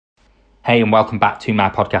Hey, and welcome back to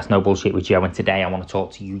my podcast, No Bullshit with Joe. And today I want to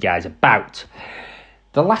talk to you guys about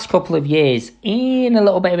the last couple of years in a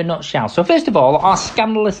little bit of a nutshell. So first of all, our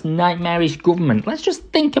scandalous, nightmarish government. Let's just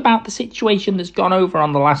think about the situation that's gone over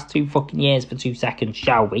on the last 2 fucking years for 2 seconds,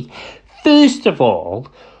 shall we? First of all,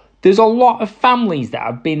 there's a lot of families that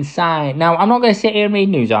have been signed. Now, I'm not going to sit here and read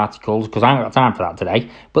news articles because I ain't got time for that today.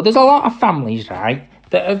 But there's a lot of families, right,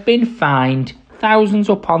 that have been fined thousands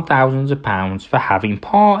upon thousands of pounds for having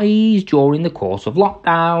parties during the course of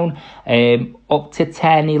lockdown, up to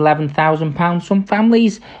 £11,000. Some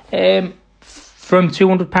families from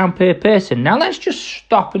 £200 per person. Now let's just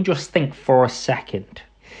stop and just think for a second.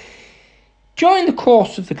 During the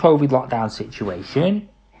course of the COVID lockdown situation,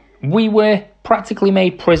 we were practically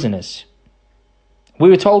made prisoners. We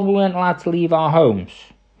were told we weren't allowed to leave our homes.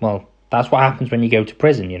 Well, that's what happens when you go to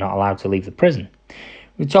prison. You're not allowed to leave the prison.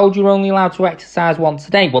 We're told you're only allowed to exercise once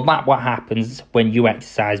a day. Well, that's what happens when you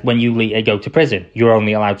go to prison. You're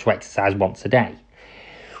only allowed to exercise once a day.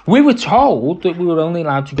 We were told that we were only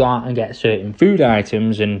allowed to go out and get certain food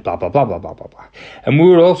items and blah, blah, blah, blah, blah, blah, blah. And we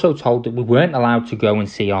were also told that we weren't allowed to go and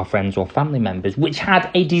see our friends or family members, which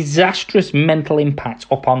had a disastrous mental impact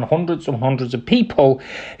upon hundreds and hundreds of people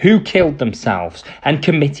who killed themselves and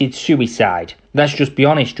committed suicide. Let's just be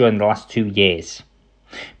honest, during the last 2 years.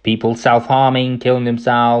 People self-harming, killing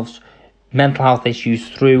themselves, mental health issues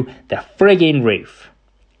through the frigging roof.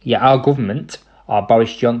 Yet our government, our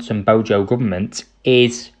Boris Johnson Bojo government,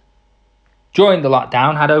 during the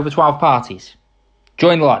lockdown, had over 12 parties.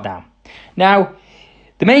 During the lockdown. Now,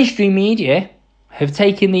 the mainstream media have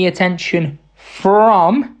taken the attention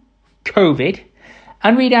from COVID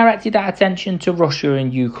and redirected that attention to Russia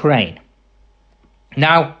and Ukraine.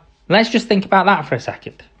 Now, let's just think about that for a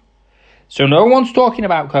second. So no one's talking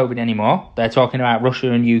about COVID anymore. They're talking about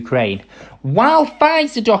Russia and Ukraine. While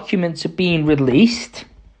Pfizer documents are being released,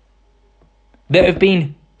 that have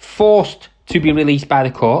been forced to be released by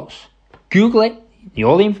the courts. Google it.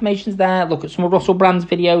 All the information's there. Look at some of Russell Brand's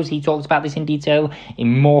videos. He talks about this in detail in a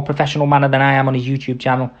more professional manner than I am on his YouTube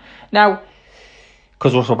channel. Now,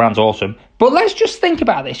 because Russell Brand's awesome. But let's just think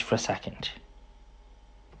about this for a second.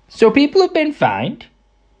 So people have been fined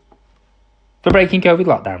for breaking COVID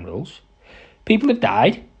lockdown rules. People have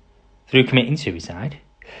died through committing suicide.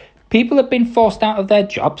 People have been forced out of their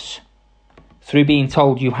jobs through being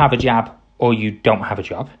told you have a jab or you don't have a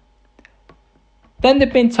job. Then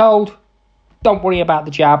they've been told, don't worry about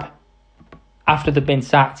the jab. After they've been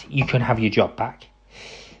sacked, you can have your job back.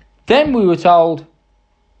 Then we were told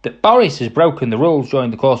that Boris has broken the rules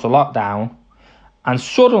during the course of lockdown, and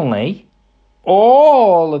suddenly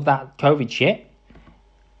all of that COVID shit,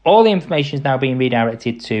 all the information is now being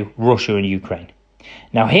redirected to Russia and Ukraine.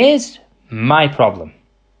 Now, here's my problem.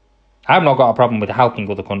 I've not got a problem with helping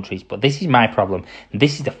other countries, but this is my problem. And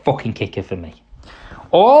this is the fucking kicker for me.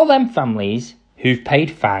 All them families who've paid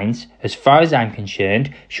fines, as far as I'm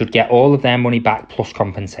concerned, should get all of their money back plus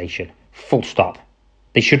compensation. Full stop.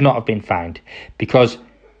 They should not have been fined. Because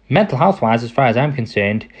mental health-wise, as far as I'm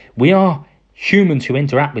concerned, we are humans who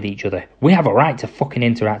interact with each other. We have a right to fucking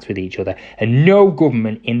interact with each other. And no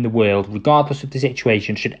government in the world, regardless of the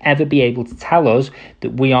situation, should ever be able to tell us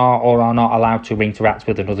that we are or are not allowed to interact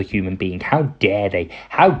with another human being. How dare they?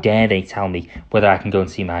 How dare they tell me whether I can go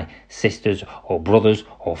and see my sisters or brothers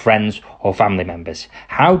or friends or family members?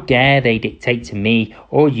 How dare they dictate to me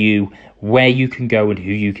or you where you can go and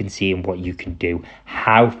who you can see and what you can do?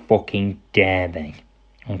 How fucking dare they?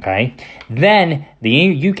 Okay, then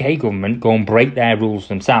the UK government go and break their rules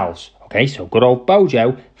themselves. Okay, so good old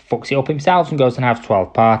Bojo fucks it up himself and goes and has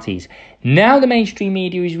 12 parties. Now the mainstream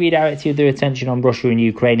media is redirected their attention on Russia and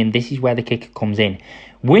Ukraine, and this is where the kicker comes in.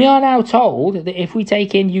 We are now told that if we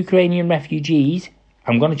take in Ukrainian refugees,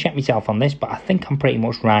 I'm going to check myself on this, but I think I'm pretty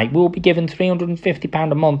much right, we'll be given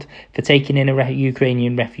 £350 a month for taking in a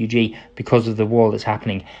Ukrainian refugee because of the war that's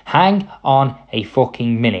happening. Hang on a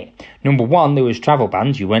fucking minute. Number one, there was travel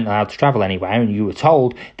bans. You weren't allowed to travel anywhere, and you were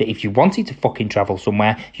told that if you wanted to fucking travel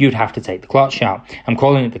somewhere, you'd have to take the clot shot. I'm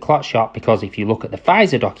calling it the clot shot because if you look at the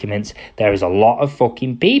Pfizer documents, there is a lot of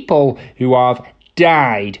fucking people who have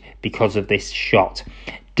died because of this shot.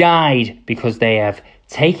 Died because they have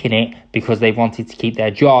taken it because they wanted to keep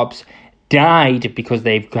their jobs, died because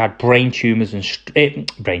they've had brain hemorrhages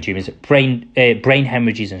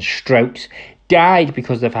and strokes, died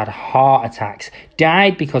because they've had heart attacks,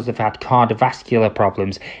 died because they've had cardiovascular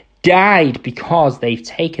problems, died because they've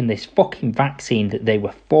taken this fucking vaccine that they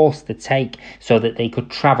were forced to take so that they could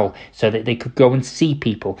travel, so that they could go and see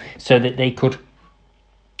people, so that they could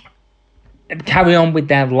carry on with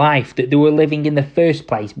their life that they were living in the first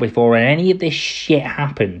place before any of this shit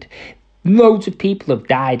happened. Loads of people have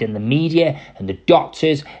died, and the media and the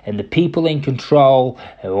doctors and the people in control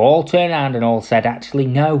who all turned around and all said, actually,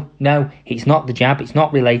 no, it's not the jab, it's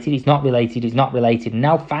not related. And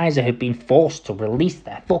now Pfizer have been forced to release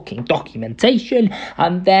their fucking documentation,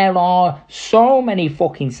 and there are so many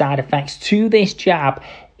fucking side effects to this jab.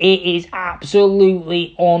 It is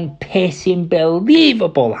absolutely unpissing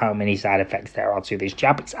believable how many side effects there are to this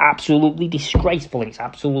jab. It's absolutely disgraceful. It's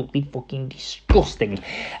absolutely fucking disgusting.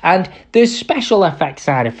 And there's special effects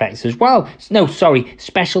side effects as well.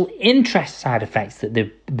 Special interest side effects that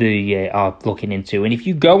they are looking into. And if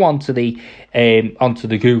you go onto the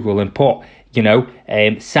Google and put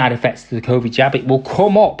side effects to the COVID jab, it will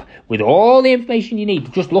come up with all the information you need.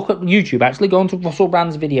 Just look at YouTube, actually go onto Russell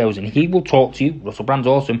Brand's videos, and he will talk to you. Russell Brand's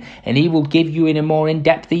awesome, and he will give you in a more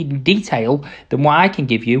in-depth detail than what I can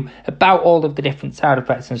give you about all of the different side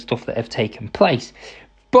effects and stuff that have taken place.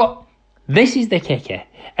 But this is the kicker,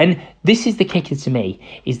 and this is the kicker to me,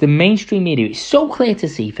 is the mainstream media. It's so clear to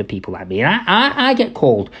see for people like me, and I get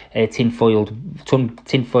called a tinfoil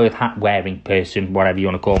hat wearing person, whatever you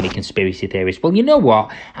want to call me, conspiracy theorist. Well, you know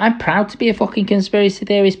what? I'm proud to be a fucking conspiracy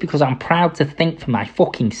theorist because I'm proud to think for my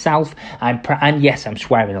fucking self. And yes, I'm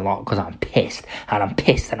swearing a lot because I'm pissed, and I'm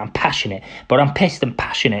passionate. But I'm pissed and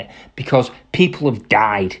passionate because people have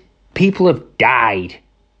died. People have died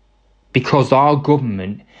because our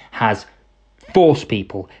government has forced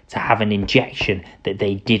people to have an injection that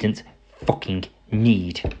they didn't fucking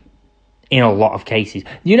need in a lot of cases.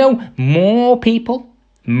 More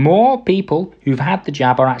people who've had the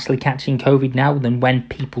jab are actually catching COVID now than the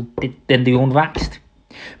unvaxxed.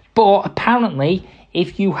 But apparently,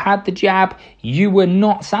 if you had the jab, you were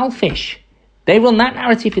not selfish. They run that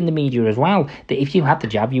narrative in the media as well, that if you had the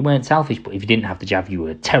jab, you weren't selfish, but if you didn't have the jab, you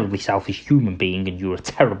were a terribly selfish human being and you were a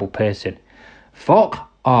terrible person. Fuck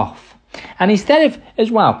off. And instead of,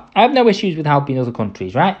 as well, I have no issues with helping other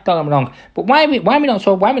countries, right? Don't get me wrong. But why are we not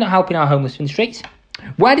helping our homeless in the streets?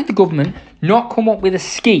 Why did the government not come up with a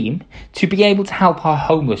scheme to be able to help our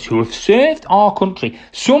homeless who have served our country?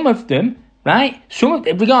 Some of them, right?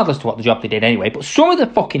 Regardless to what the job they did anyway, but some of the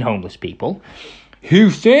fucking homeless people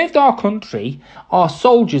who served our country are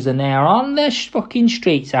soldiers, and they are on the fucking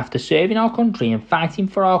streets after serving our country and fighting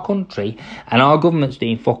for our country, and our government's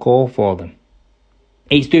doing fuck all for them.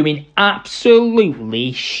 It's doing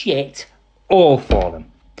absolutely shit all for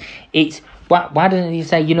them. Why doesn't he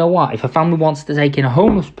say, you know what, if a family wants to take in a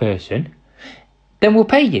homeless person, then we'll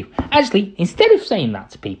pay you. Actually, instead of saying that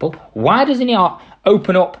to people, why doesn't he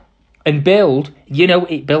open up and build,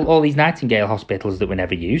 it built all these Nightingale hospitals that were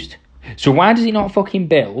never used. So why does he not fucking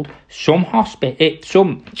build some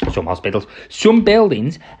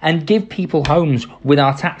buildings and give people homes with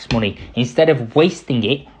our tax money instead of wasting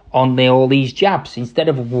it on all these jabs, instead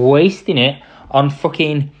of wasting it on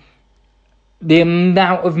fucking the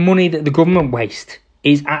amount of money that the government waste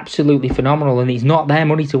is absolutely phenomenal, and it's not their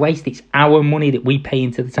money to waste, it's our money that we pay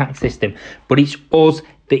into the tax system, but it's us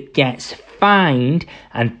that gets fined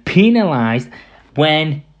and penalised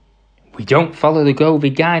when we don't follow the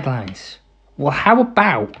COVID guidelines. Well, how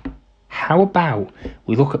about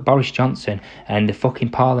we look at Boris Johnson and the fucking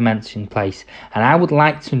parliament's in place, and I would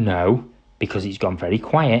like to know, because it's gone very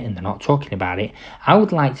quiet and they're not talking about it, I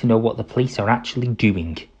would like to know what the police are actually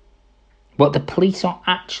doing. Because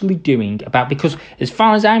as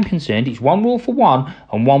far as I'm concerned, it's one rule for one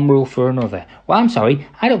and one rule for another. Well, I'm sorry,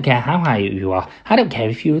 I don't care how high you are. I don't care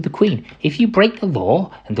if you're the Queen. If you break the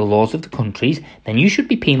law and the laws of the countries, then you should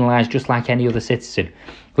be penalised just like any other citizen.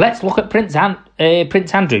 Let's look at Prince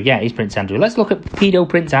Andrew. Yeah, he's Prince Andrew. Let's look at pedo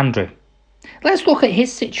Prince Andrew. Let's look at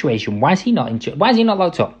his situation. Why is he not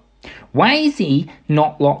locked up? Why is he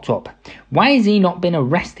not locked up? Why has he not been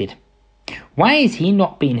arrested? Why has he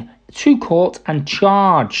not been to court and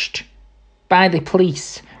charged by the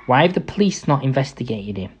police? Why have the police not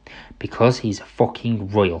investigated him? Because he's a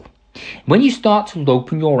fucking royal. When you start to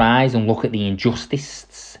open your eyes and look at the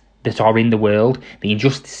injustices that are in the world,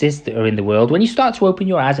 when you start to open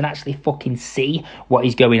your eyes and actually fucking see what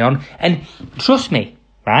is going on, and trust me,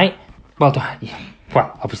 right?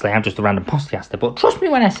 Well, obviously I'm just a random podcaster, but trust me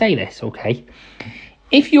when I say this, okay?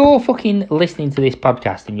 If you're fucking listening to this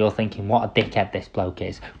podcast and you're thinking, what a dickhead this bloke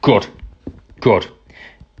is, good.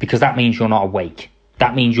 Because that means you're not awake.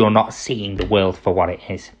 That means you're not seeing the world for what it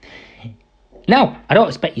is. Now, I don't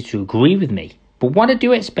expect you to agree with me, but what I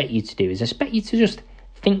do expect you to do is I expect you to just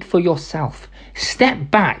think for yourself.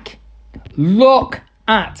 Step back. Look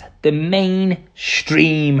at the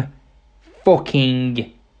mainstream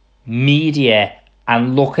fucking media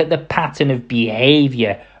and look at the pattern of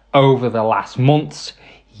behaviour over the last months,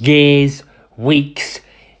 years, weeks.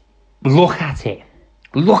 Look at it.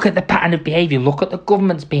 Look at the pattern of behaviour. Look at the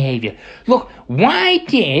government's behaviour. Look, why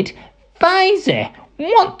did Pfizer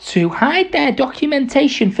want to hide their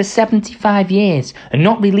documentation for 75 years and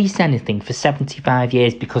not release anything for 75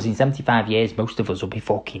 years? Because in 75 years, most of us will be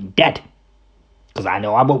fucking dead. Because I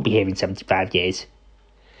know I won't be here in 75 years.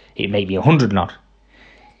 It may be 100 and odd.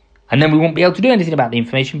 And then we won't be able to do anything about the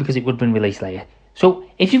information because it would have been released later. So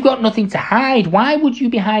if you've got nothing to hide, why would you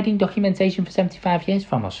be hiding documentation for 75 years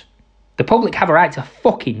from us? The public have a right to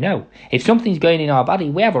fucking know. If something's going in our body,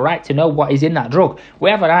 we have a right to know what is in that drug.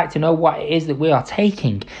 We have a right to know what it is that we are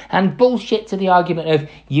taking. And bullshit to the argument of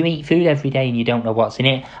you eat food every day and you don't know what's in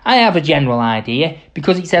it. I have a general idea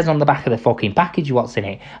because it says on the back of the fucking package what's in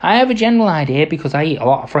it. I have a general idea because I eat a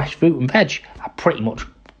lot of fresh fruit and veg. I pretty much,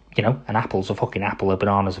 an apple's a fucking apple, a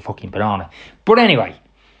banana's a fucking banana. But anyway,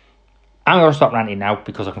 I'm going to stop ranting now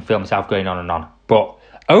because I can feel myself going on and on. But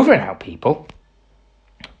over and out, people.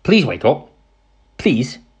 Please wake up.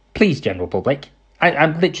 Please, general public.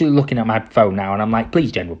 I'm literally looking at my phone now and I'm like,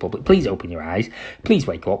 please, general public, please open your eyes. Please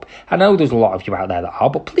wake up. I know there's a lot of you out there that are,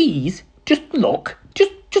 but please, just look.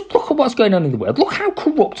 Just look at what's going on in the world. Look how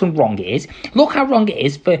corrupt and wrong it is. Look how wrong it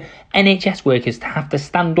is for NHS workers to have to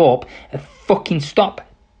stand up and fucking stop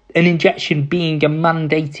an injection being a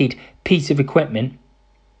mandated piece of equipment.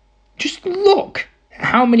 Just look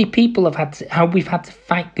how many people how we've had to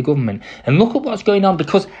fight the government, and look at what's going on,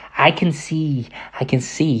 because I can see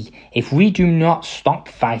if we do not stop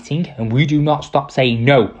fighting and we do not stop saying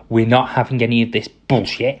no, we're not having any of this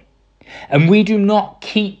bullshit, and we do not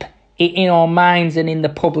keep it in our minds and in the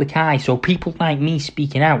public eye, so people like me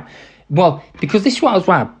speaking out, well, because this is what I was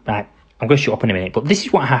right, I'm going to shut up in a minute, but this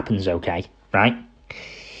is what happens, okay, right?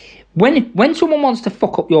 When someone wants to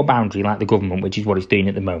fuck up your boundary, like the government, which is what it's doing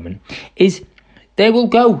at the moment, is they will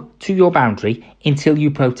go to your boundary until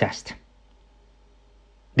you protest.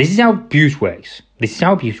 This is how abuse works.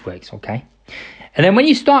 Okay? And then when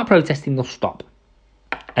you start protesting, they'll stop.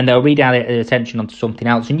 And they'll redirect their attention onto something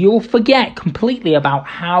else. And you'll forget completely about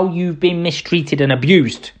how you've been mistreated and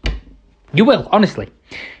abused. You will, honestly.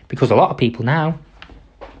 Because a lot of people now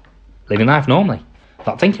living life normally.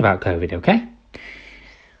 Not thinking about COVID, okay?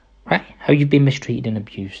 Right? How you've been mistreated and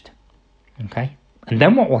abused. Okay? And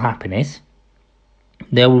then what will happen is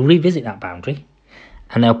they will revisit that boundary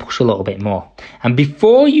and they'll push a little bit more. And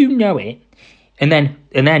before you know it, and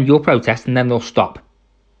then you'll protest and then they'll stop.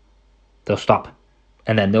 They'll stop.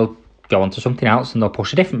 And then they'll go on to something else and they'll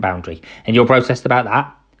push a different boundary. And you'll protest about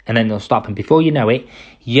that and then they'll stop. And before you know it,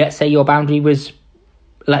 let's say your boundary was,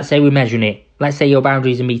 let's say we're measuring it. Let's say your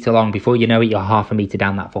boundary is a metre long. Before you know it, you're half a metre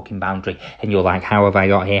down that fucking boundary. And you're like, how have I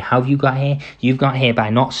got here? How have you got here? You've got here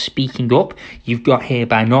by not speaking up. You've got here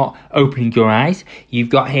by not opening your eyes. You've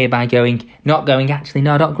got here by not going, actually,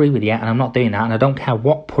 no, I don't agree with you. And I'm not doing that. And I don't care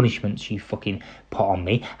what punishments you fucking put on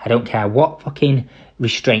me. I don't care what fucking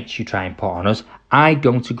restraints you try and put on us. I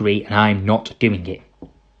don't agree and I'm not doing it.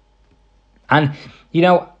 And,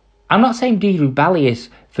 I'm not saying be rebellious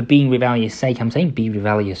for being rebellious' sake. I'm saying be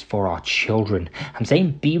rebellious for our children. I'm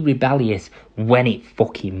saying be rebellious when it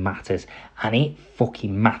fucking matters. And it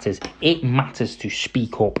fucking matters. It matters to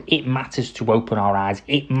speak up. It matters to open our eyes.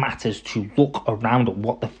 It matters to look around at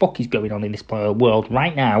what the fuck is going on in this world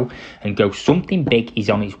right now and go, something big is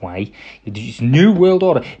on its way. It's New World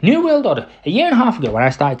Order. New World Order. A year and a half ago when I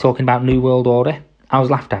started talking about New World Order, I was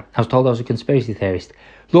laughed at. I was told I was a conspiracy theorist.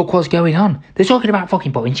 Look what's going on. They're talking about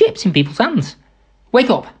fucking putting chips in people's hands. Wake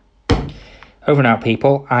up. Over and out,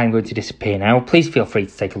 people. I'm going to disappear now. Please feel free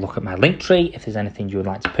to take a look at my link tree. If there's anything you would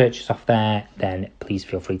like to purchase off there, then please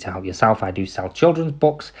feel free to help yourself. I do sell children's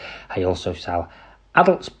books. I also sell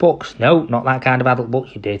adults books. No, not that kind of adult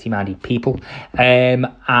books, you dirty-minded people.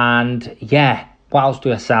 And yeah, what else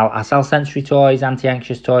do I sell? I sell sensory toys,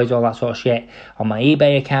 anti-anxious toys, all that sort of shit on my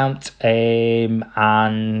eBay account. And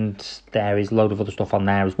there is a load of other stuff on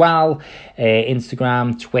there as well.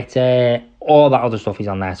 Instagram, Twitter, all that other stuff is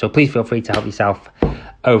on there. So please feel free to help yourself.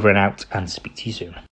 Over and out, and speak to you soon.